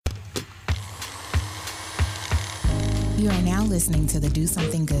You are now listening to the Do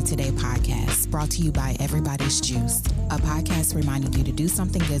Something Good Today podcast, brought to you by Everybody's Juice, a podcast reminding you to do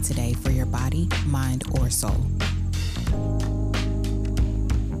something good today for your body, mind, or soul.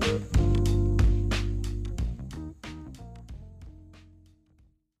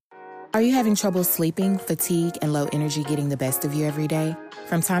 Are you having trouble sleeping, fatigue, and low energy getting the best of you every day?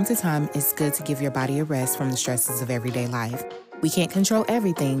 From time to time, it's good to give your body a rest from the stresses of everyday life. We can't control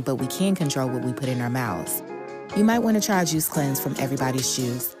everything, but we can control what we put in our mouths. You might want to try Juice Cleanse from Everybody's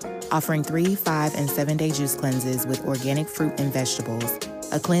Juice, offering 3, 5, and 7-day juice cleanses with organic fruit and vegetables.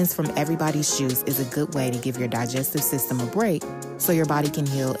 A cleanse from Everybody's Juice is a good way to give your digestive system a break so your body can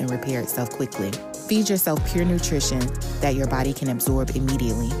heal and repair itself quickly. Feed yourself pure nutrition that your body can absorb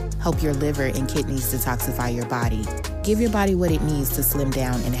immediately. Help your liver and kidneys detoxify your body. Give your body what it needs to slim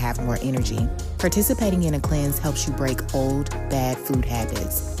down and have more energy. Participating in a cleanse helps you break old, bad food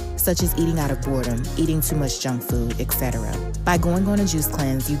habits, such as eating out of boredom, eating too much junk food, etc. By going on a juice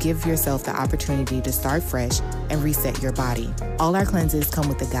cleanse, you give yourself the opportunity to start fresh and reset your body. All our cleanses come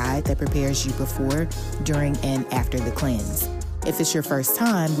with a guide that prepares you before, during, and after the cleanse. If it's your first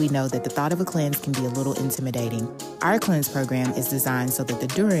time, we know that the thought of a cleanse can be a little intimidating. Our cleanse program is designed so that the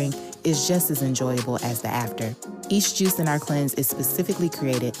during is just as enjoyable as the after. Each juice in our cleanse is specifically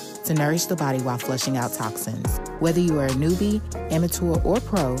created to nourish the body while flushing out toxins. Whether you are a newbie, amateur, or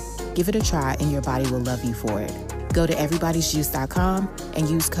pro, give it a try and your body will love you for it. Go to everybody'sjuice.com and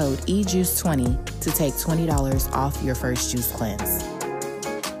use code EJUICE20 to take $20 off your first juice cleanse.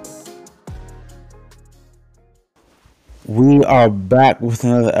 We are back with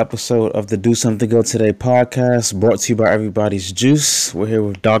another episode of the Do Something Good Today podcast, brought to you by Everybody's Juice. We're here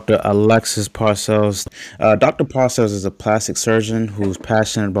with Dr. Alexis Parcells. Dr. Parcells is a plastic surgeon who's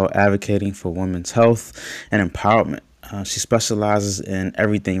passionate about advocating for women's health and empowerment. She specializes in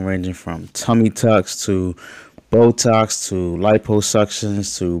everything ranging from tummy tucks to Botox to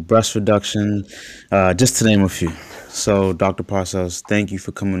liposuctions to breast reduction, just to name a few. So, Dr. Parcells, thank you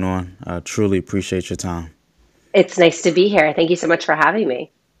for coming on. I truly appreciate your time. It's nice to be here. Thank you so much for having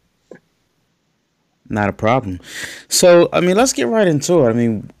me. Not a problem. So, let's get right into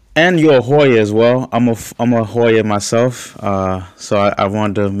it. And you're a Hoya as well. I'm a Hoya myself. So I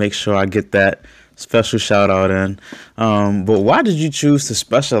wanted to make sure I get that special shout out in. But why did you choose to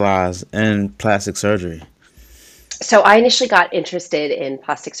specialize in plastic surgery? So I initially got interested in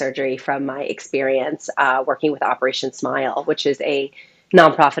plastic surgery from my experience working with Operation Smile, which is a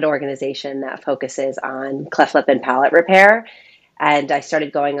nonprofit organization that focuses on cleft lip and palate repair. And I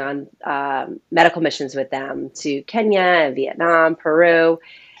started going on medical missions with them to Kenya, Vietnam, Peru.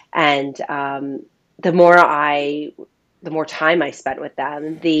 And the more time I spent with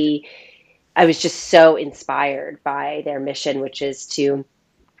them, I was just so inspired by their mission, which is to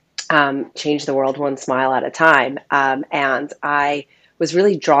change the world one smile at a time. And I was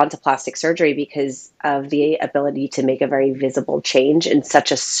really drawn to plastic surgery because of the ability to make a very visible change in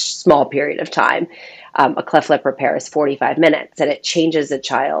such a small period of time. A cleft lip repair is 45 minutes, and it changes a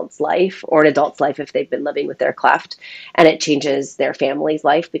child's life or an adult's life if they've been living with their cleft, and it changes their family's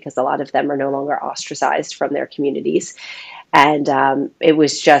life because a lot of them are no longer ostracized from their communities. And it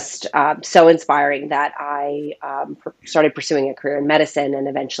was just so inspiring that I started pursuing a career in medicine and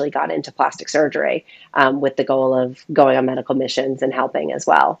eventually got into plastic surgery with the goal of going on medical missions and helping as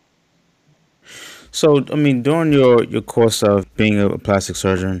well. So, during your course of being a plastic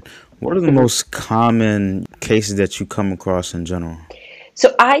surgeon, what are the most common cases that you come across in general?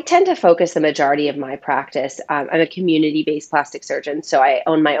 So I tend to focus the majority of my practice. I'm a community-based plastic surgeon, so I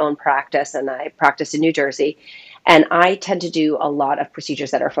own my own practice and I practice in New Jersey. And I tend to do a lot of procedures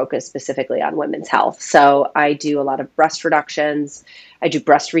that are focused specifically on women's health. So I do a lot of breast reductions. I do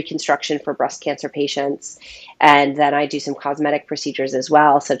breast reconstruction for breast cancer patients. And then I do some cosmetic procedures as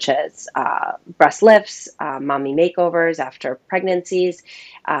well, such as breast lifts, mommy makeovers after pregnancies,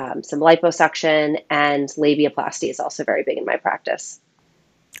 some liposuction, and labiaplasty is also very big in my practice.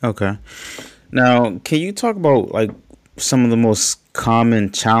 Okay. Now, can you talk about some of the most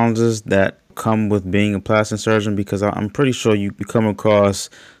common challenges that come with being a plastic surgeon? Because I'm pretty sure you come across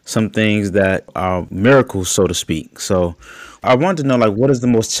some things that are miracles, so to speak. So I wanted to know, what is the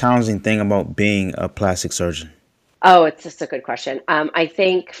most challenging thing about being a plastic surgeon? Oh, it's just a good question. I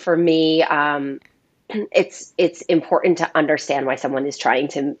think for me, it's important to understand why someone is trying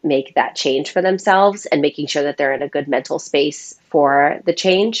to make that change for themselves and making sure that they're in a good mental space for the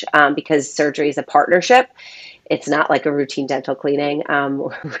change, because surgery is a partnership. It's not like a routine dental cleaning.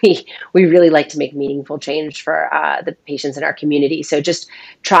 We really like to make meaningful change for the patients in our community. So just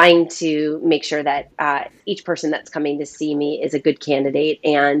trying to make sure that each person that's coming to see me is a good candidate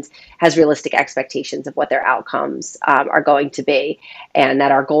and has realistic expectations of what their outcomes are going to be, and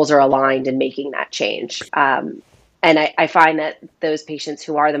that our goals are aligned in making that change. And I find that those patients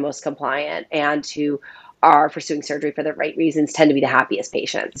who are the most compliant and who are pursuing surgery for the right reasons tend to be the happiest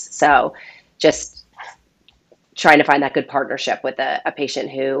patients. So just trying to find that good partnership with a patient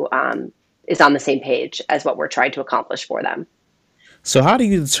who is on the same page as what we're trying to accomplish for them. So how do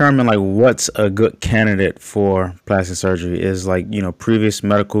you determine like what's a good candidate for plastic surgery? Is like, previous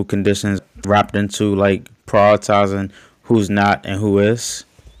medical conditions wrapped into like prioritizing who's not and who is?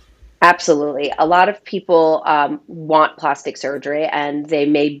 Absolutely. A lot of people want plastic surgery, and they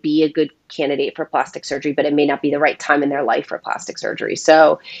may be a good candidate for plastic surgery, but it may not be the right time in their life for plastic surgery.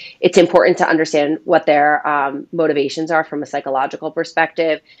 So it's important to understand what their motivations are from a psychological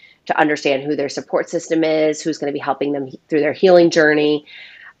perspective, to understand who their support system is, who's going to be helping them through their healing journey.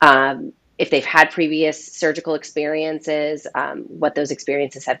 If they've had previous surgical experiences, what those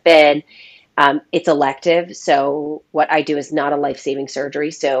experiences have been. It's elective. So what I do is not a life-saving surgery.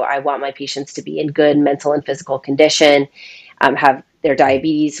 So I want my patients to be in good mental and physical condition, have their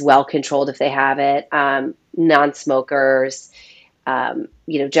diabetes well controlled if they have it, non-smokers,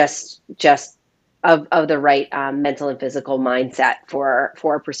 just of the right mental and physical mindset for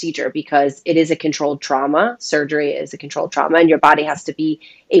a procedure, because it is a controlled trauma. Surgery is a controlled trauma, and your body has to be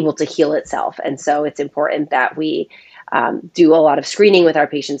able to heal itself. And so it's important that we do a lot of screening with our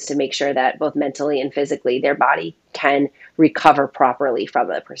patients to make sure that both mentally and physically their body can recover properly from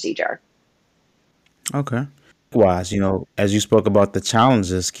the procedure. Okay. Wise, as you spoke about the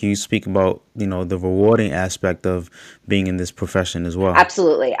challenges, can you speak about, the rewarding aspect of being in this profession as well?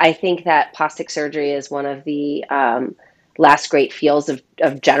 Absolutely. I think that plastic surgery is one of the last great fields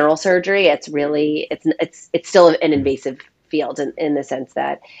of general surgery. It's really, it's still an invasive field in the sense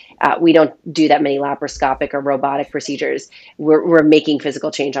that we don't do that many laparoscopic or robotic procedures. We're making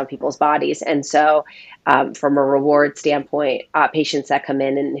physical change on people's bodies. And so from a reward standpoint, patients that come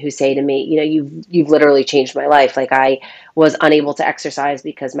in and who say to me, you've literally changed my life. Like, I was unable to exercise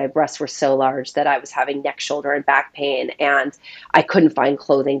because my breasts were so large that I was having neck, shoulder, and back pain, and I couldn't find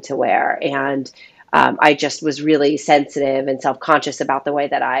clothing to wear. And I just was really sensitive and self-conscious about the way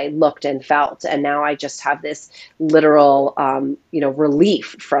that I looked and felt. And now I just have this literal,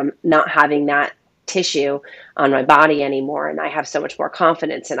 relief from not having that tissue on my body anymore. And I have so much more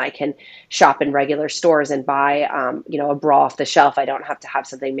confidence, and I can shop in regular stores and buy, a bra off the shelf. I don't have to have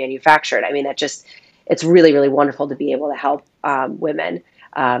something manufactured. I mean, it's really, really wonderful to be able to help women,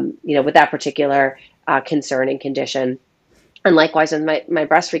 with that particular concern and condition. And likewise, with my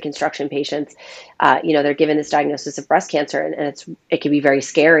breast reconstruction patients, they're given this diagnosis of breast cancer, and it can be very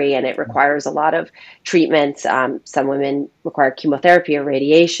scary, and it requires a lot of treatments. Some women require chemotherapy or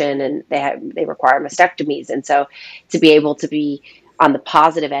radiation, and they require mastectomies. And so, to be able to be on the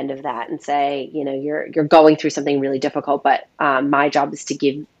positive end of that and say, you're going through something really difficult, but my job is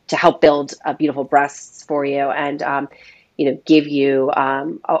to help build beautiful breasts for you, and give you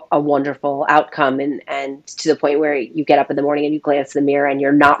a wonderful outcome, and to the point where you get up in the morning and you glance in the mirror and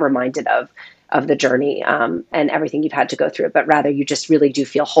you're not reminded of the journey and everything you've had to go through, but rather you just really do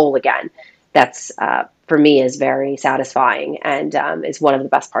feel whole again. That's, for me, is very satisfying, and is one of the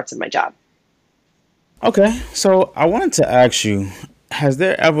best parts of my job. Okay, so I wanted to ask you, has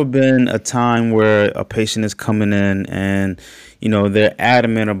there ever been a time where a patient is coming in and, they're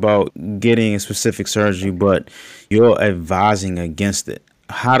adamant about getting a specific surgery, but you're advising against it?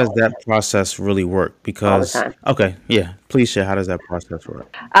 How does that process really work? All the Because, time. okay, yeah, please share. How does that process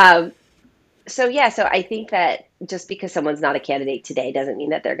work? So I think that just because someone's not a candidate today doesn't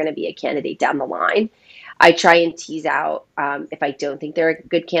mean that they're going to be a candidate down the line. I try and tease out, if I don't think they're a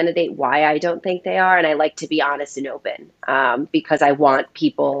good candidate, why I don't think they are. And I like to be honest and open, because I want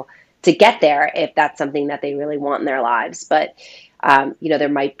people to get there if that's something that they really want in their lives. But there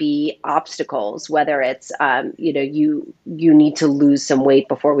might be obstacles, whether it's, you need to lose some weight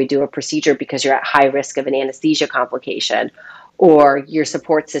before we do a procedure because you're at high risk of an anesthesia complication, or your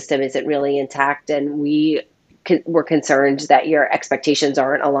support system isn't really intact, and we're concerned that your expectations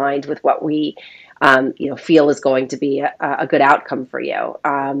aren't aligned with what we feel is going to be a good outcome for you.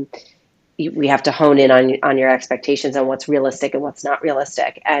 We have to hone in on your expectations on what's realistic and what's not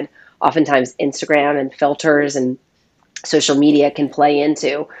realistic. And oftentimes Instagram and filters and social media can play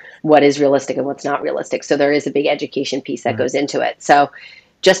into what is realistic and what's not realistic. So there is a big education piece that goes into it. So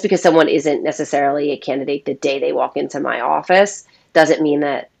just because someone isn't necessarily a candidate the day they walk into my office doesn't mean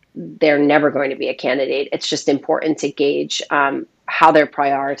that they're never going to be a candidate. It's just important to gauge how they're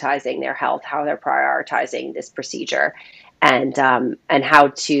prioritizing their health, how they're prioritizing this procedure, and how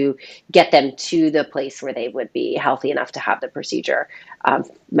to get them to the place where they would be healthy enough to have the procedure,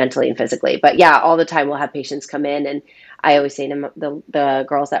 mentally and physically. But yeah, all the time we'll have patients come in, and I always say to the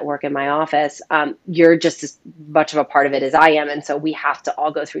girls that work in my office, you're just as much of a part of it as I am. And so we have to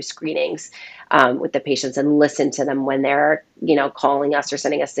all go through screenings with the patients and listen to them when they're, calling us or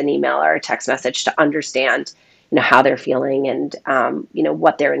sending us an email or a text message to understand, how they're feeling and,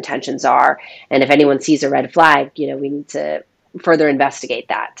 what their intentions are. And if anyone sees a red flag, we need to further investigate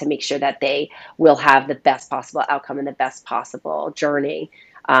that to make sure that they will have the best possible outcome and the best possible journey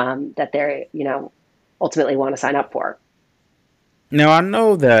that they're, ultimately want to sign up for. Now, I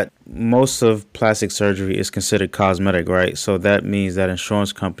know that most of plastic surgery is considered cosmetic, right? So that means that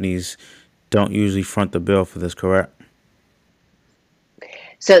insurance companies don't usually front the bill for this, correct?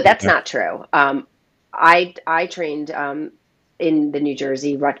 So that's Okay. not true. I trained in the New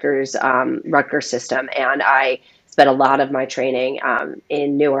Jersey Rutgers system, and I spent a lot of my training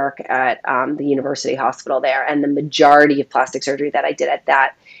in Newark at the University Hospital there. And the majority of plastic surgery that I did at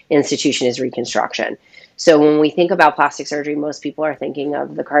that institution is reconstruction. So when we think about plastic surgery, most people are thinking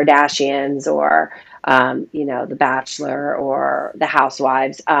of the Kardashians or the Bachelor or the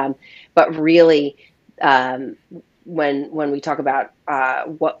Housewives, but really. Um, when we talk about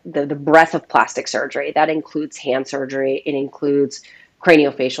what the breadth of plastic surgery, that includes hand surgery, it includes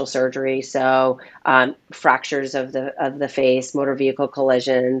craniofacial surgery, so fractures of the face, motor vehicle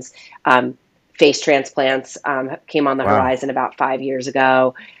collisions, face transplants came on the Wow. horizon about 5 years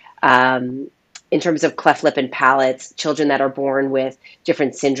ago. Um, in terms of cleft lip and palates, children that are born with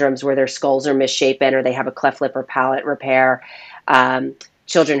different syndromes where their skulls are misshapen or they have a cleft lip or palate repair, um,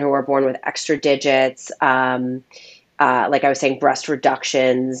 children who are born with extra digits, like I was saying, breast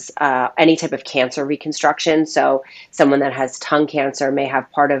reductions, any type of cancer reconstruction. So someone that has tongue cancer may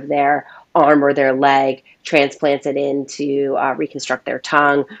have part of their arm or their leg transplanted in to reconstruct their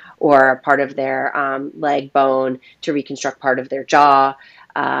tongue, or part of their leg bone to reconstruct part of their jaw.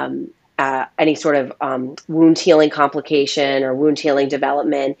 Any sort of wound healing complication or wound healing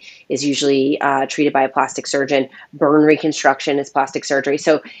development is usually treated by a plastic surgeon. Burn reconstruction is plastic surgery.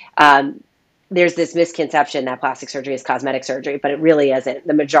 So there's this misconception that plastic surgery is cosmetic surgery, but it really isn't.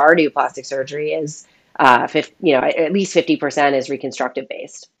 The majority of plastic surgery is, at least 50% is reconstructive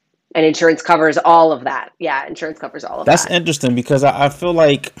based, and insurance covers all of that. Yeah, insurance covers all of That's that. interesting because I feel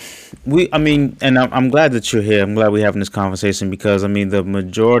like and I'm glad that you're here. I'm glad we're having this conversation because, the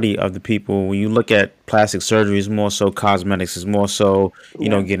majority of the people, when you look at plastic surgery, is more so cosmetics, is more so,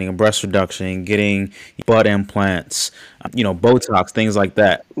 Yeah. getting a breast reduction, getting butt implants, Botox, things like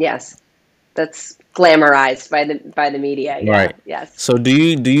that. Yes, that's glamorized by the media. Yeah. Right. Yes. So do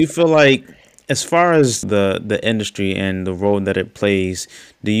you feel like, as far as the industry and the role that it plays,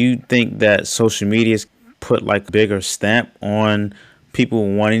 do you think that social media's put like a bigger stamp on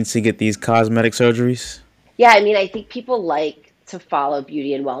people wanting to get these cosmetic surgeries? Yeah, I mean, I think people like to follow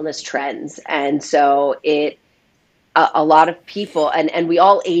beauty and wellness trends, and so a lot of people, and we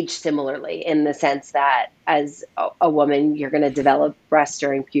all age similarly in the sense that as a woman, you're going to develop breasts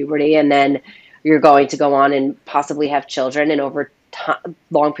during puberty, and then you're going to go on and possibly have children, and over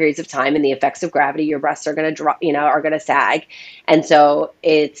long periods of time and the effects of gravity, your breasts are going to drop, are going to sag. And so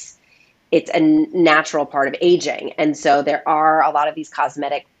it's a natural part of aging. And so there are a lot of these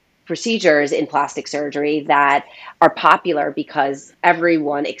cosmetic procedures in plastic surgery that are popular because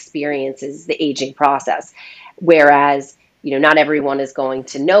everyone experiences the aging process. Whereas, not everyone is going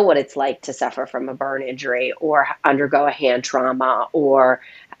to know what it's like to suffer from a burn injury or undergo a hand trauma or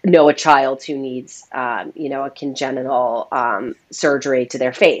know a child who needs, a congenital surgery to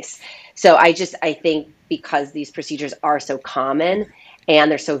their face. So I think because these procedures are so common and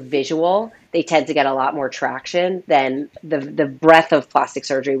they're so visual, they tend to get a lot more traction than the breadth of plastic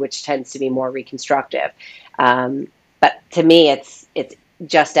surgery, which tends to be more reconstructive. But to me, it's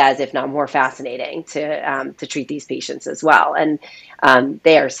just as, if not more, fascinating to treat these patients as well. And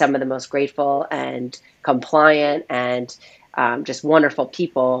they are some of the most grateful and compliant and just wonderful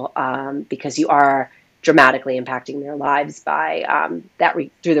people, because you are dramatically impacting their lives by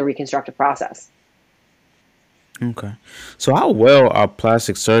through the reconstructive process. Okay. So how well are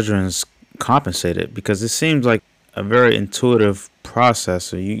plastic surgeons compensated? Because it seems like a very intuitive process.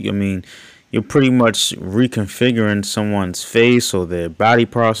 So you're pretty much reconfiguring someone's face or their body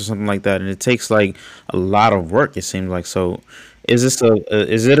parts or something like that, and it takes like a lot of work. It seems like. So is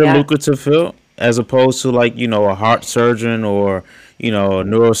it a Yeah. lucrative field as opposed to, like, a heart surgeon or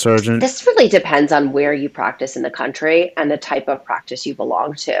neurosurgeon? This really depends on where you practice in the country and the type of practice you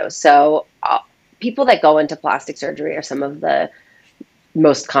belong to. So, people that go into plastic surgery are some of the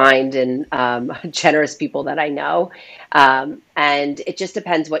most kind and generous people that I know. And it just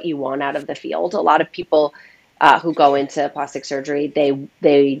depends what you want out of the field. A lot of people who go into plastic surgery,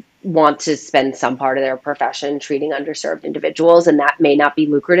 they want to spend some part of their profession treating underserved individuals, and that may not be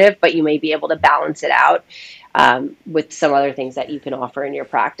lucrative, but you may be able to balance it out with some other things that you can offer in your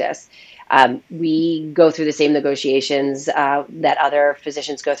practice. We go through the same negotiations that other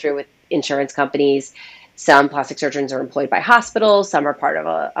physicians go through with insurance companies. Some plastic surgeons are employed by hospitals. Some are part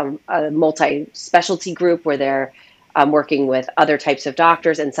of a multi-specialty group where they're working with other types of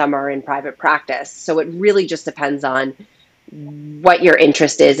doctors, and some are in private practice. So it really just depends on what your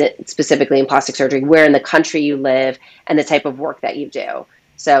interest is specifically in plastic surgery, where in the country you live, and the type of work that you do.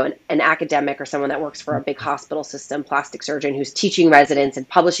 So an academic or someone that works for a big hospital system, plastic surgeon who's teaching residents and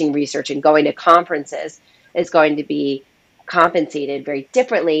publishing research and going to conferences is going to be compensated very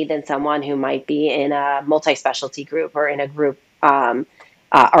differently than someone who might be in a multi-specialty group or in a group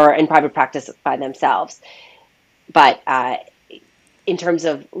or in private practice by themselves. But in terms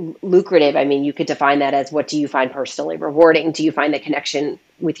of lucrative, I mean, you could define that as, what do you find personally rewarding? Do you find the connection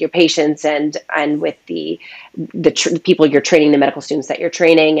with your patients and with the people you're training, the medical students that you're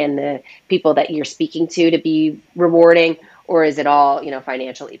training, and the people that you're speaking to be rewarding? Or is it all,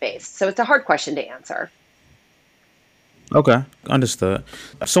 financially based? So it's a hard question to answer. Okay, understood.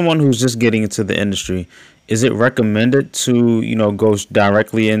 Someone who's just getting into the industry, is it recommended to, go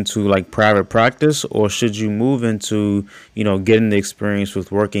directly into like private practice, or should you move into, getting the experience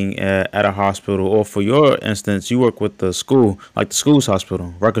with working at a hospital? Or for your instance, you work with the school, like the school's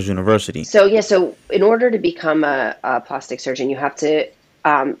hospital, Rutgers University. So in order to become a plastic surgeon, you have to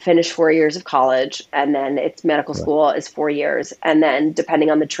finish 4 years of college, and then it's medical school is 4 years. And then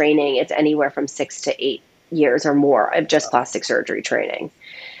depending on the training, it's anywhere from 6 to 8 years or more of just plastic surgery training.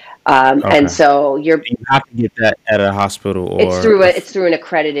 And so you have to get that at a hospital, or it's through an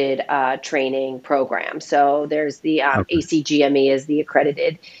accredited training program. So there's the ACGME is the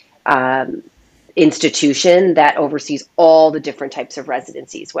accredited institution that oversees all the different types of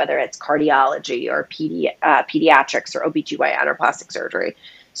residencies, whether it's cardiology or pediatrics or OBGYN or plastic surgery.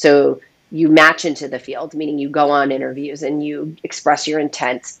 So you match into the field, meaning you go on interviews and you express your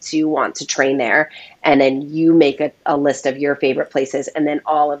intent to want to train there. And then you make a list of your favorite places. And then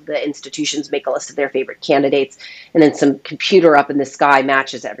all of the institutions make a list of their favorite candidates. And then some computer up in the sky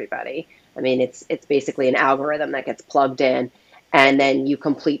matches everybody. I mean, it's basically an algorithm that gets plugged in. And then you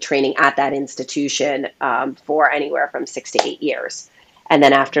complete training at that institution for anywhere from 6 to 8 years. And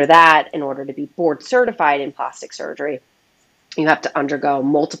then after that, in order to be board certified in plastic surgery, you have to undergo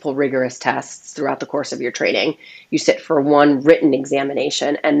multiple rigorous tests throughout the course of your training. You sit for one written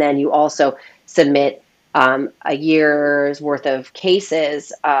examination, and then you also submit a year's worth of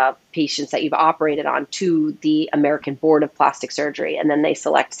cases of patients that you've operated on to the American Board of Plastic Surgery. And then they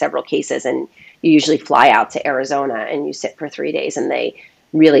select several cases, and you usually fly out to Arizona and you sit for 3 days, and they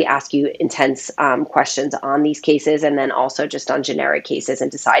really ask you intense questions on these cases, and then also just on generic cases,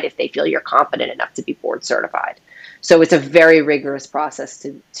 and decide if they feel you're competent enough to be board certified. So it's a very rigorous process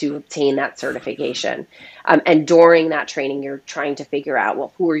to obtain that certification. And during that training, you're trying to figure out,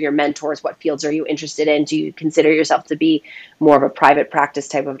 well, who are your mentors? What fields are you interested in? Do you consider yourself to be more of a private practice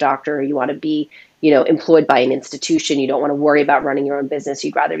type of doctor, or you want to be, employed by an institution? You don't want to worry about running your own business.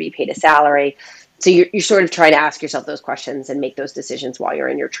 You'd rather be paid a salary. So you're sort of trying to ask yourself those questions and make those decisions while you're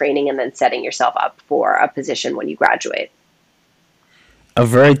in your training, and then setting yourself up for a position when you graduate. A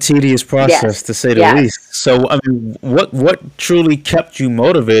very tedious process, to say the least. So, I mean, what truly kept you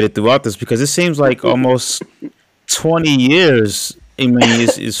motivated throughout this? Because it seems like almost 20 years. I mean,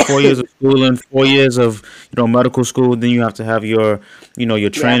 it's 4 years of schooling, 4 years of medical school. Then you have to have your your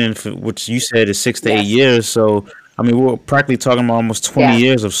training, for, which you said is 6 to 8 years. So, I mean, we're practically talking about almost 20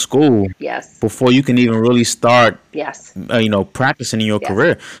 years of school before you can even really start, practicing in your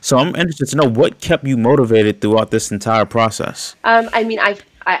career. So I'm interested to know what kept you motivated throughout this entire process. I mean,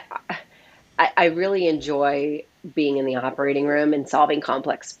 I really enjoy being in the operating room and solving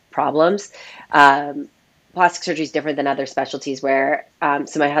complex problems. Plastic surgery is different than other specialties where,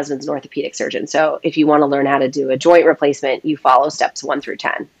 so my husband's an orthopedic surgeon. So if you want to learn how to do a joint replacement, you follow steps 1 through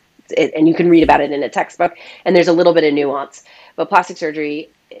 10. And you can read about it in a textbook, and there's a little bit of nuance. But plastic surgery,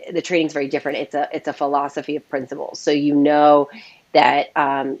 the training is very different. It's a philosophy of principles. So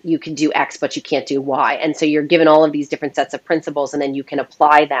that you can do X, but you can't do Y. And so you're given all of these different sets of principles, and then you can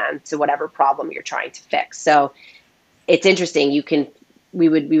apply them to whatever problem you're trying to fix. So it's interesting. You can we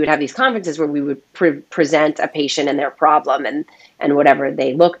would have these conferences where we would present a patient and their problem and whatever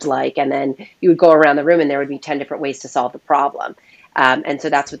they looked like, and then you would go around the room and there would be 10 different ways to solve the problem. And so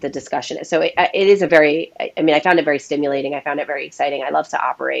that's what the discussion is. So it is a very, I mean, I found it very stimulating. I found it very exciting. I love to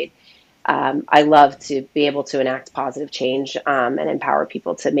operate. I love to be able to enact positive change and empower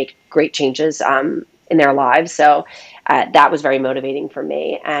people to make great changes in their lives. So that was very motivating for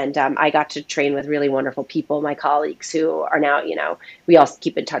me. And I got to train with really wonderful people, my colleagues who are now, we all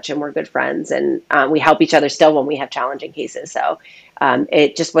keep in touch and we're good friends, and we help each other still when we have challenging cases. So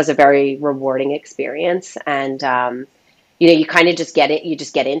it just was a very rewarding experience. And you kind of just get it, you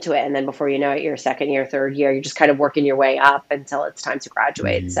just get into it. And then before you know it, your second year, third year, you're just kind of working your way up until it's time to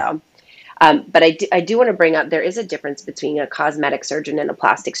graduate. Mhm. So, but I do want to bring up, there is a difference between a cosmetic surgeon and a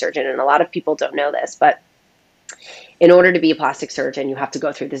plastic surgeon. And a lot of people don't know this, but in order to be a plastic surgeon, you have to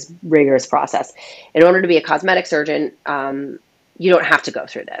go through this rigorous process. In order to be a cosmetic surgeon, you don't have to go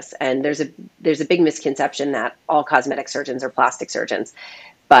through this. And there's a big misconception that all cosmetic surgeons are plastic surgeons,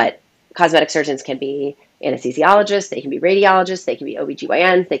 but cosmetic surgeons can be anesthesiologists, they can be radiologists, they can be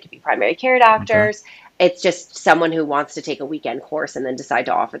OBGYNs, they can be primary care Okay. doctors. It's just someone who wants to take a weekend course and then decide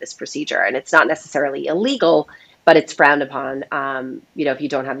to offer this procedure. And it's not necessarily illegal, but it's frowned upon, if you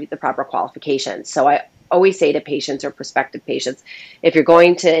don't have the proper qualifications. So I always say to patients or prospective patients, if you're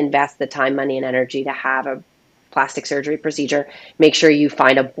going to invest the time, money, and energy to have a plastic surgery procedure, make sure you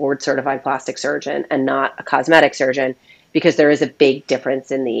find a board certified plastic surgeon and not a cosmetic surgeon, because there is a big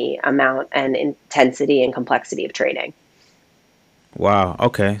difference in the amount and intensity and complexity of training. Wow.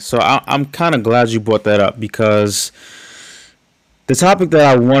 Okay. So I'm kind of glad you brought that up because the topic that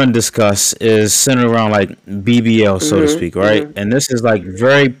I want to discuss is centered around like BBL, so to Hmm. speak, right? Hmm. And this is like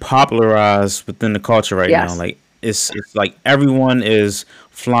very popularized within the culture right now. Yes. Like it's like everyone is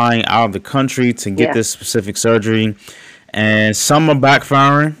flying out of the country to get Yeah. this specific surgery, and some are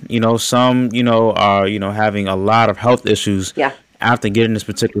backfiring. Some are having a lot of health issues Yeah. after getting this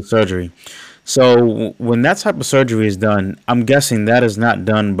particular surgery. So when that type of surgery is done, I'm guessing that is not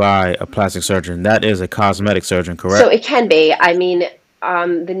done by a plastic surgeon. That is a cosmetic surgeon, So correct? it can be. I mean,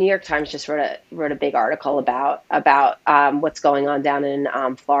 the New York Times just wrote a big article about what's going on down in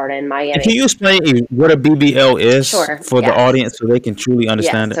Florida and And can Miami. you explain what a BBL is Sure. for the Yes. audience so they can truly Yes.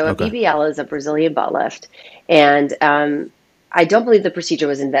 understand it? So a Okay. BBL is a Brazilian butt lift, and I don't believe the procedure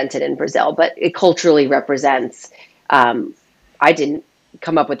was invented in Brazil, but it culturally represents. Um, I didn't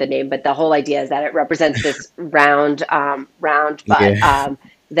come up with the name, but the whole idea is that it represents this round butt Yeah.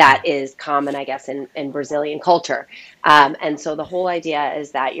 that is common, I guess, in Brazilian culture. And so the whole idea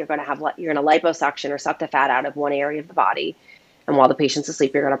is that you're going to liposuction or suck the fat out of one area of the body. And while the patient's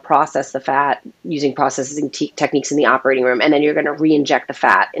asleep, you're going to process the fat using processing techniques in the operating room, and then you're going to re-inject the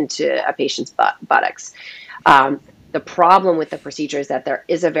fat into a patient's buttocks. Um, the problem with the procedure is that there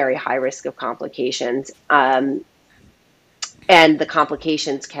is a very high risk of complications, and the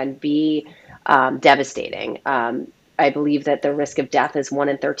complications can be devastating. I believe that the risk of death is 1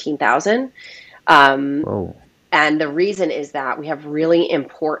 in 13,000. Um, Whoa. and the reason is that we have really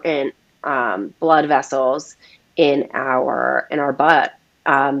important blood vessels in our butt,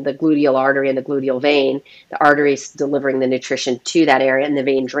 the gluteal artery and the gluteal vein. The artery is delivering the nutrition to that area, and the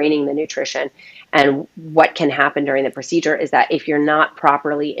vein draining the nutrition. And what can happen during the procedure is that if you're not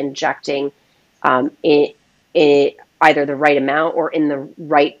properly injecting it either the right amount or in the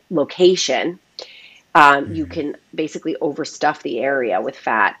right location, you Mhm. can basically overstuff the area with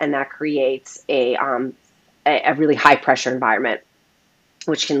fat, and that creates a really high pressure environment,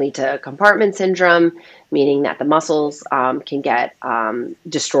 which can lead to compartment syndrome, meaning that the muscles can get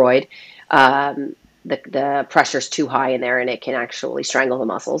destroyed. Um, the pressure's too high in there, and it can actually strangle the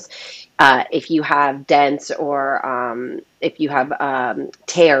muscles. If you have dents or if you have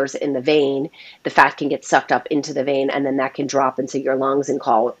tears in the vein, the fat can get sucked up into the vein, and then that can drop into your lungs and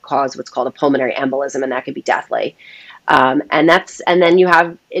cause what's called a pulmonary embolism, and that could be deathly. And then you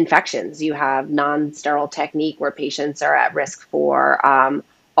have infections. You have non-sterile technique where patients are at risk for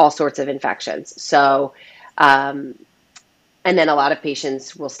all sorts of infections. So, um, and then a lot of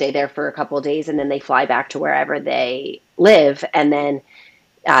patients will stay there for a couple of days, and then they fly back to wherever they live, and then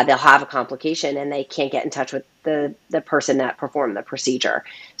they'll have a complication and they can't get in touch with the person that performed the procedure.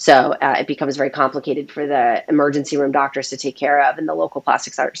 So it becomes very complicated for the emergency room doctors to take care of and the local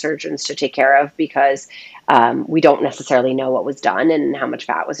plastic surgeons to take care of, because We don't necessarily know what was done and how much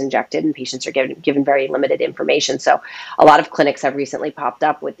fat was injected, and patients are given very limited information. So a lot of clinics have recently popped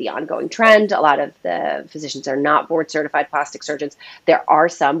up with the ongoing trend. A lot of the physicians are not board certified plastic surgeons. There are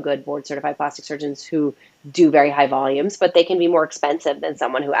some good board certified plastic surgeons who do very high volumes, but they can be more expensive than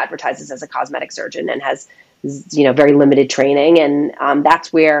someone who advertises as a cosmetic surgeon and has, very limited training. And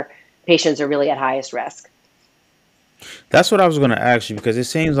that's where patients are really at highest risk. That's what I was going to ask you, because it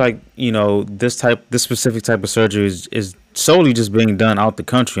seems like, this specific type of surgery is solely just being done out the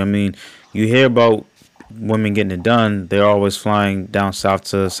country. I mean, you hear about women getting it done, they're always flying down south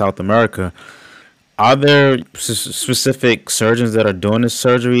to South America. Are there specific surgeons that are doing this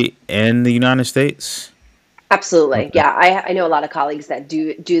surgery in the United States? Absolutely. Okay. Yeah. I know a lot of colleagues that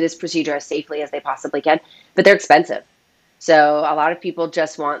do this procedure as safely as they possibly can, but they're expensive. So a lot of people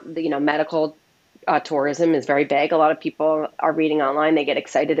just want medical tourism is very big. A lot of people are reading online. They get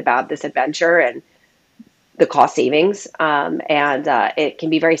excited about this adventure and the cost savings. And it can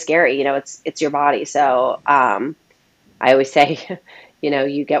be very scary. It's your body. So I always say,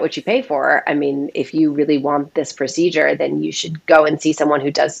 you get what you pay for. I mean, if you really want this procedure, then you should go and see someone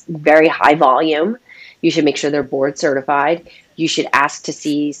who does very high volume. You should make sure they're board certified. You should ask to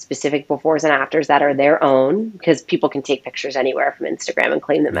see specific befores and afters that are their own, because people can take pictures anywhere from Instagram and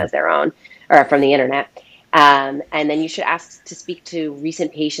claim them as their own, or from the internet. And then you should ask to speak to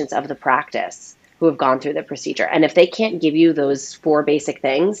recent patients of the practice who have gone through the procedure. And if they can't give you those 4 basic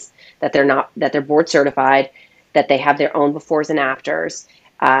things, that they're board certified, that they have their own befores and afters,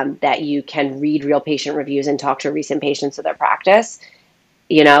 that you can read real patient reviews and talk to recent patients of their practice,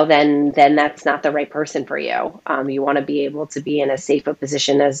 then that's not the right person for you. You want to be able to be in as safe a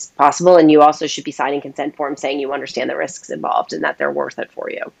position as possible. And you also should be signing consent forms saying you understand the risks involved and that they're worth it for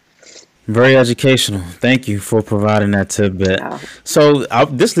you. Very educational. Thank you for providing that tidbit. Yeah. So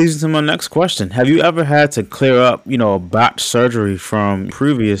this leads to my next question. Have you ever had to clear up, a botched surgery from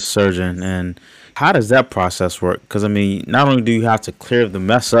previous surgeon, and how does that process work? Because, I mean, not only do you have to clear the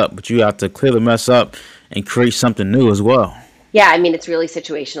mess up, but you have to clear the mess up and create something new as well. Yeah, I mean, it's really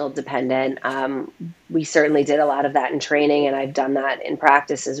situational dependent. We certainly did a lot of that in training, and I've done that in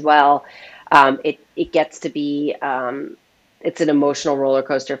practice as well. It gets to be, it's an emotional roller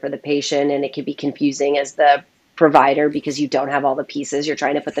coaster for the patient, and it can be confusing as the provider because you don't have all the pieces. You're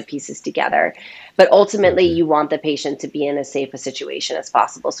trying to put the pieces together. But ultimately, you want the patient to be in as safe a situation as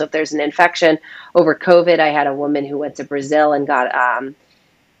possible. So if there's an infection over COVID, I had a woman who went to Brazil and got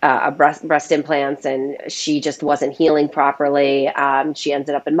breast implants, and she just wasn't healing properly. She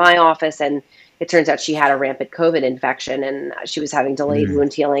ended up in my office, and it turns out she had a rampant COVID infection, and she was having delayed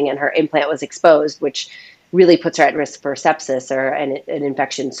wound healing, and her implant was exposed, which really puts her at risk for sepsis or an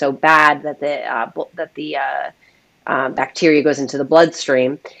infection so bad that the bacteria goes into the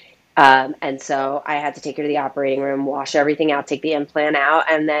bloodstream. And so I had to take her to the operating room, wash everything out, take the implant out,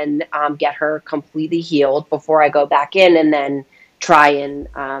 and then get her completely healed before I go back in, and then try and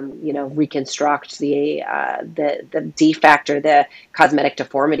reconstruct the defect or the cosmetic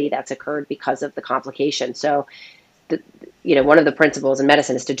deformity that's occurred because of the complication. So, one of the principles in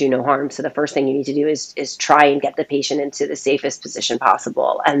medicine is to do no harm. So the first thing you need to do is try and get the patient into the safest position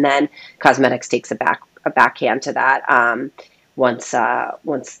possible, and then cosmetics takes a backhand to that. Once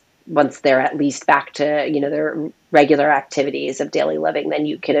they're at least back to their regular activities of daily living, then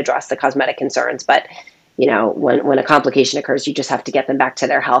you can address the cosmetic concerns. But when a complication occurs, you just have to get them back to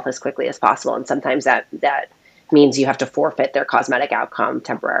their health as quickly as possible. And sometimes that means you have to forfeit their cosmetic outcome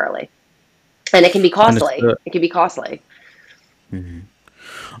temporarily. And it can be costly. Understood. It can be costly.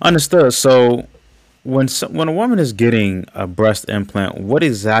 Understood. So when a woman is getting a breast implant, what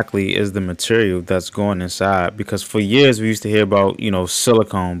exactly is the material that's going inside? Because for years we used to hear about,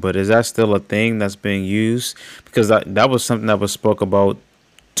 silicone, but is that still a thing that's being used? Because that was something that was spoke about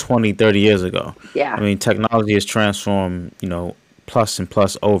 20, 30 years ago. Yeah. I mean, technology has transformed, plus and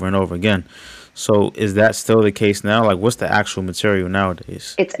plus over and over again. So is that still the case now? Like, what's the actual material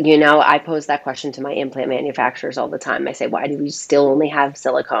nowadays? It's, I pose that question to my implant manufacturers all the time. I say, why do we still only have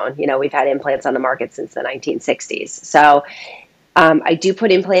silicone? We've had implants on the market since the 1960s. So I do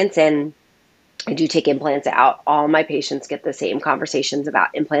put implants in. I do take implants out. All my patients get the same conversations about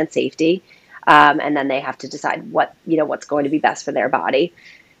implant safety. And then they have to decide what's going to be best for their body.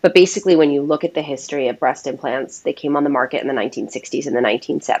 But basically, when you look at the history of breast implants, they came on the market in the 1960s and the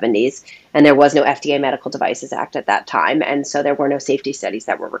 1970s, and there was no FDA Medical Devices Act at that time, and so there were no safety studies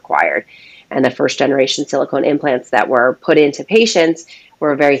that were required. And the first generation silicone implants that were put into patients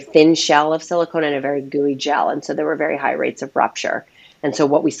were a very thin shell of silicone and a very gooey gel, and so there were very high rates of rupture. And so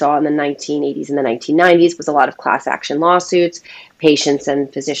what we saw in the 1980s and the 1990s was a lot of class action lawsuits. Patients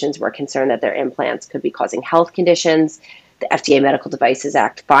and physicians were concerned that their implants could be causing health conditions. The FDA Medical Devices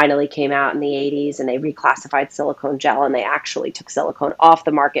Act finally came out in the 80s, and they reclassified silicone gel, and they actually took silicone off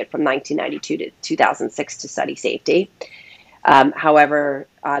the market from 1992 to 2006 to study safety. However,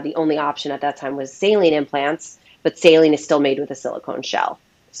 the only option at that time was saline implants, but saline is still made with a silicone shell.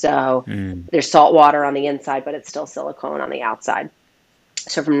 So there's salt water on the inside, but it's still silicone on the outside.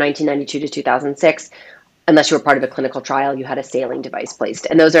 So from 1992 to 2006, unless you were part of a clinical trial, you had a saline device placed.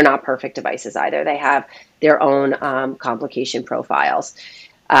 And those are not perfect devices either. They have their own complication profiles.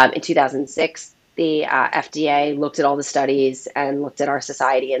 In 2006, the FDA looked at all the studies and looked at our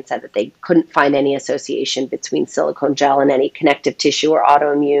society and said that they couldn't find any association between silicone gel and any connective tissue or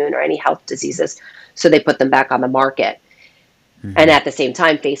autoimmune or any health diseases. So they put them back on the market. And at the same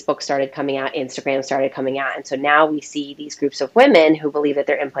time, Facebook started coming out, Instagram started coming out. And so now we see these groups of women who believe that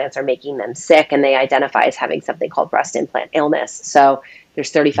their implants are making them sick, and they identify as having something called breast implant illness. So there's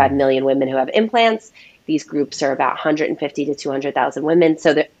 35 million women who have implants. These groups are about 150 to 200,000 women.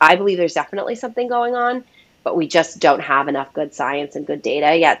 So I believe there's definitely something going on, but we just don't have enough good science and good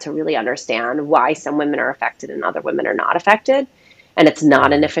data yet to really understand why some women are affected and other women are not affected. And it's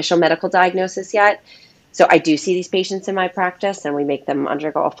not an official medical diagnosis yet. So I do see these patients in my practice, and we make them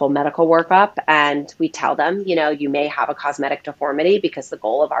undergo a full medical workup, and we tell them, you may have a cosmetic deformity, because the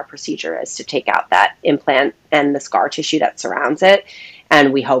goal of our procedure is to take out that implant and the scar tissue that surrounds it.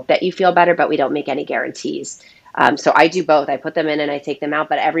 And we hope that you feel better, but we don't make any guarantees. So I do both. I put them in and I take them out,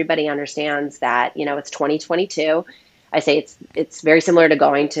 but everybody understands that, it's 2022. I say it's very similar to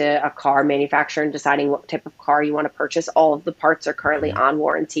going to a car manufacturer and deciding what type of car you want to purchase. All of the parts are currently on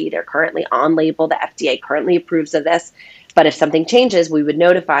warranty. They're currently on label. The FDA currently approves of this. But if something changes, we would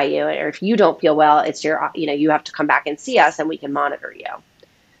notify you. Or if you don't feel well, it's you have to come back and see us, and we can monitor you.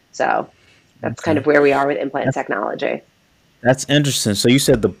 So that's kind of where we are with implant technology. That's interesting. So you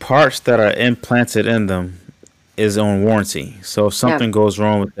said the parts that are implanted in them is on warranty. So if something goes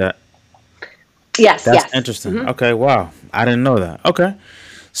wrong with that. Yes. That's interesting. Okay, wow. I didn't know that. Okay.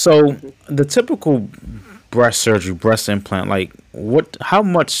 So the typical breast surgery, breast implant, how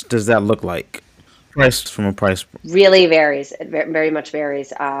much does that look like? Price. Really varies. It very much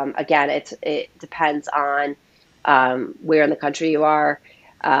varies. Again, it depends on where in the country you are,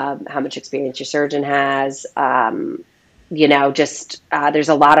 how much experience your surgeon has. There's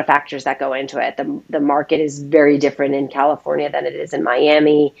a lot of factors that go into it. The market is very different in California than it is in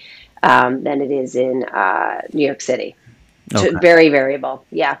Miami, than it is in New York City. Okay. Very variable.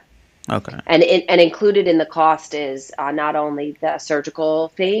 Yeah. Okay. And included in the cost is not only the surgical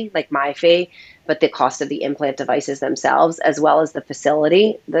fee, like my fee, but the cost of the implant devices themselves, as well as the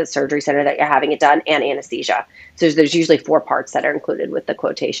facility, the surgery center that you're having it done, and anesthesia. So there's usually 4 parts that are included with the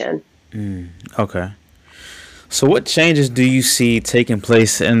quotation. Okay. So what changes do you see taking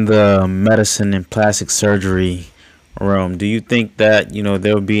place in the medicine and plastic surgery realm? Do you think that,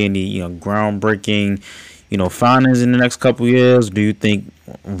 there will be any, groundbreaking, findings in the next couple of years? Do you think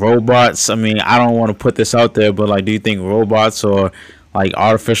robots, I don't want to put this out there, but do you think robots or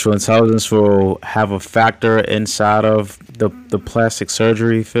artificial intelligence will have a factor inside of the plastic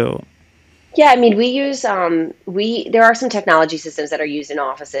surgery field? Yeah, we use there are some technology systems that are used in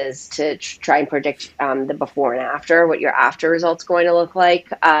offices to try and predict the before and after, what your after results going to look like.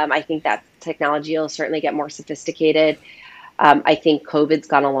 I think that technology will certainly get more sophisticated. I think COVID's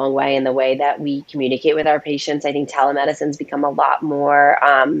gone a long way in the way that we communicate with our patients. I think telemedicine's become a lot more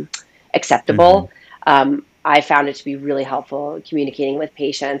acceptable. I found it to be really helpful communicating with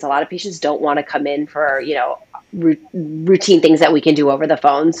patients. A lot of patients don't want to come in for, routine things that we can do over the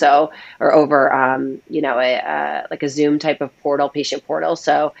phone. So, or over, a Zoom type of portal, patient portal.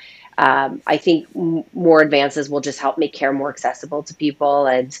 So I think more advances will just help make care more accessible to people.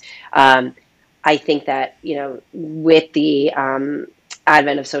 And I think that, with the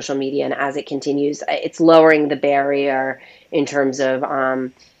advent of social media and as it continues, it's lowering the barrier in terms of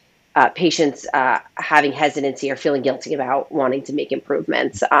patients having hesitancy or feeling guilty about wanting to make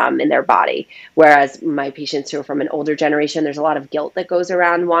improvements in their body. Whereas my patients who are from an older generation, there's a lot of guilt that goes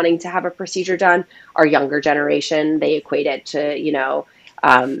around wanting to have a procedure done. Our younger generation, they equate it to,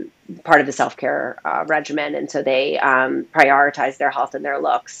 part of the self-care regimen. And so they prioritize their health and their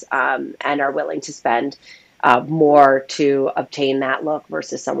looks and are willing to spend more to obtain that look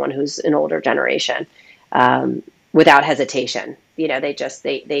versus someone who's an older generation without hesitation.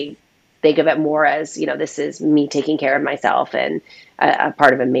 They think of it more as, this is me taking care of myself and a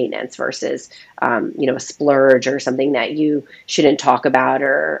part of a maintenance versus, a splurge or something that you shouldn't talk about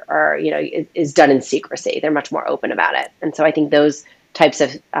or is done in secrecy. They're much more open about it. And so I think those types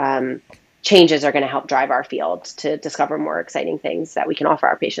of changes are going to help drive our field to discover more exciting things that we can offer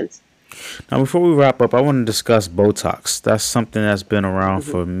our patients. Now, before we wrap up, I want to discuss Botox. That's something that's been around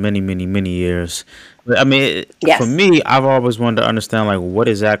Mm-hmm. for many, many, many years. But, I mean, for Yes. me, I've always wanted to understand, like, what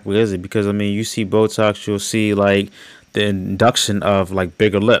exactly is it? Because, I mean, you see Botox, you'll see, like, the induction of, like,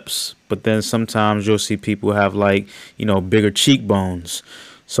 bigger lips. But then sometimes you'll see people have, like, bigger cheekbones.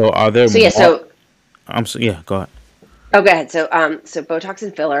 So are there So yeah, more? so Yeah, go ahead. oh, go ahead. So Botox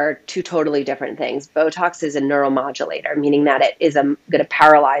and filler are two totally different things. Botox is a neuromodulator, meaning that it is going to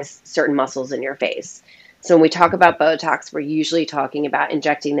paralyze certain muscles in your face. So when we talk about Botox, we're usually talking about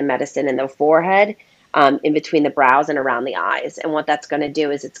injecting the medicine in the forehead, in between the brows and around the eyes. And what that's going to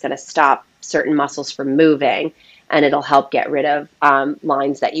do is it's going to stop certain muscles from moving, and it'll help get rid of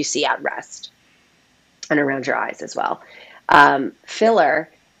lines that you see at rest and around your eyes as well. Filler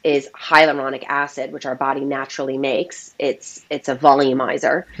is hyaluronic acid, which our body naturally makes. It's a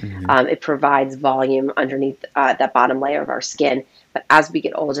volumizer. Hmm. It provides volume underneath that bottom layer of our skin. But as we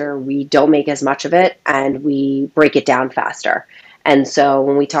get older, we don't make as much of it, and we break it down faster. And so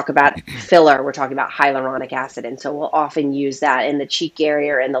when we talk about filler, we're talking about hyaluronic acid. And so we'll often use that in the cheek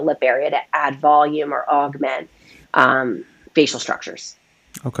area or in the lip area to add volume or augment facial structures.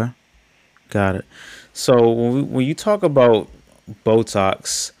 Okay, got it. So when you talk about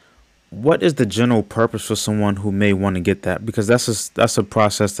Botox, what is the general purpose for someone who may want to get that? Because that's a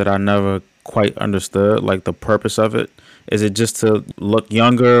process that I never quite understood, like the purpose of it. Is it just to look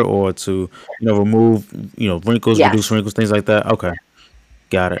younger or to, remove, wrinkles, reduce Yes. wrinkles, things like that? Okay,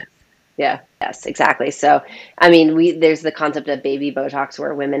 got it. Yeah, yes, exactly. So, I mean, there's the concept of baby Botox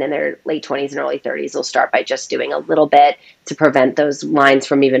where women in their late 20s and early 30s will start by just doing a little bit to prevent those lines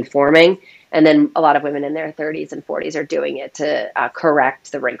from even forming. And then a lot of women in their 30s and 40s are doing it to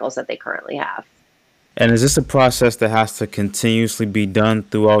correct the wrinkles that they currently have. And is this a process that has to continuously be done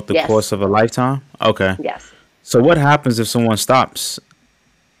throughout the course Yes, of a lifetime? Okay. yes. So what happens if someone stops?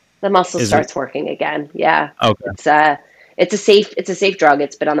 The muscle Is it starts working again. Yeah, okay? it's a safe drug.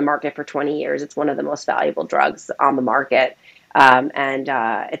 It's been on the market for 20 years. It's one of the most valuable drugs on the market, and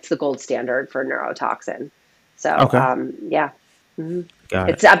it's the gold standard for neurotoxin. So Okay, yeah, hmm got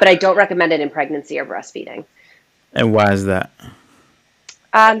it. it's but I don't recommend it in pregnancy or breastfeeding. And why is that?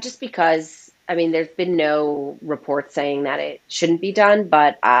 Just because I mean, there's been no reports saying that it shouldn't be done,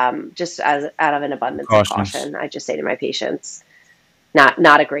 but just as out of an abundance of Precautions. caution, I just say to my patients,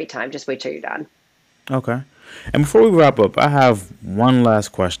 not a great time. Just wait till you're done. Okay. And before we wrap up, I have one last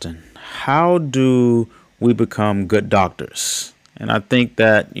question. How do we become good doctors? And I think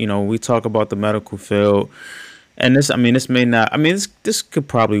that, we talk about the medical field, and this, I mean, this may not, I mean, this could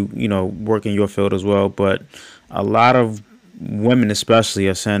probably, work in your field as well, but a lot of women especially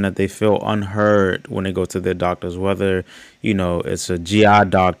are saying that they feel unheard when they go to their doctors, whether, it's a GI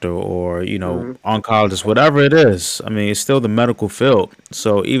doctor or, Mm-hmm. oncologist, whatever it is. I mean, it's still the medical field.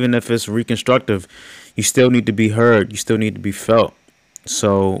 So even if it's reconstructive, you still need to be heard. You still need to be felt.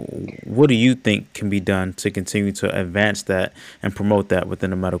 So what do you think can be done to continue to advance that and promote that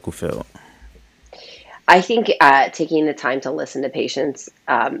within the medical field? I think taking the time to listen to patients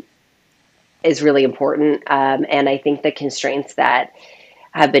is really important. And I think the constraints that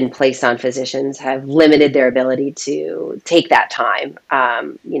have been placed on physicians have limited their ability to take that time.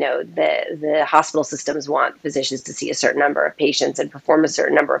 The hospital systems want physicians to see a certain number of patients and perform a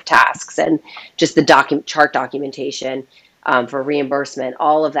certain number of tasks, and just the chart documentation for reimbursement.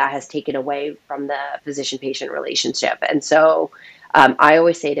 All of that has taken away from the physician-patient relationship, and so. I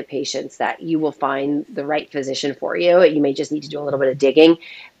always say to patients that you will find the right physician for you. You may just need to do a little bit of digging,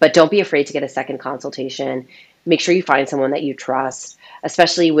 but don't be afraid to get a second consultation. Make sure you find someone that you trust,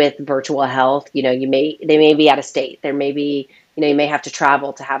 especially with virtual health. They may be out of state. There may be, you may have to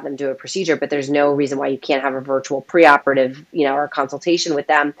travel to have them do a procedure, but there's no reason why you can't have a virtual preoperative, or consultation with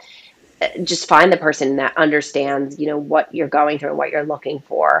them. Just find the person that understands, what you're going through and what you're looking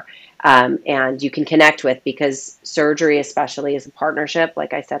for, and you can connect with, because surgery, especially, is a partnership,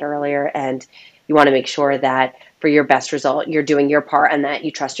 like I said earlier, and you want to make sure that for your best result, you're doing your part, and that you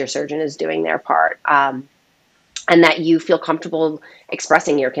trust your surgeon is doing their part, and that you feel comfortable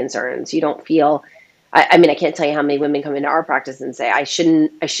expressing your concerns. You don't feel. I mean, I can't tell you how many women come into our practice and say, I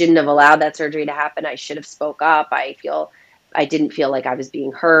shouldn't have allowed that surgery to happen. I should have spoke up. I didn't feel like I was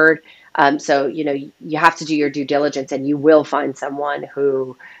being heard. So, you have to do your due diligence, and you will find someone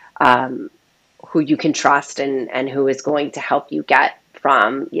um, who you can trust, and who is going to help you get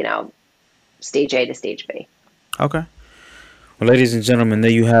from, stage A to stage B. Okay. Well, ladies and gentlemen, there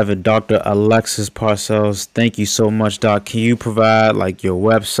you have it, Dr. Alexis Parcells. Thank you so much, Doc. Can you provide like your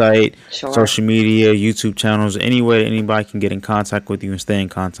website, Sure. social media, YouTube channels, any way that anybody can get in contact with you and stay in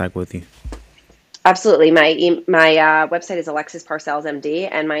contact with you? Absolutely. My website is Alexis Parcells MD,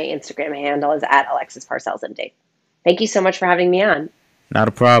 and my Instagram handle is at Alexis Parcells MD. Thank you so much for having me on. Not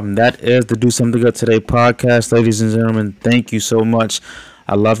a problem. That is the Do Something Good Today podcast, ladies and gentlemen. Thank you so much.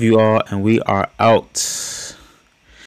 I love you all, and we are out.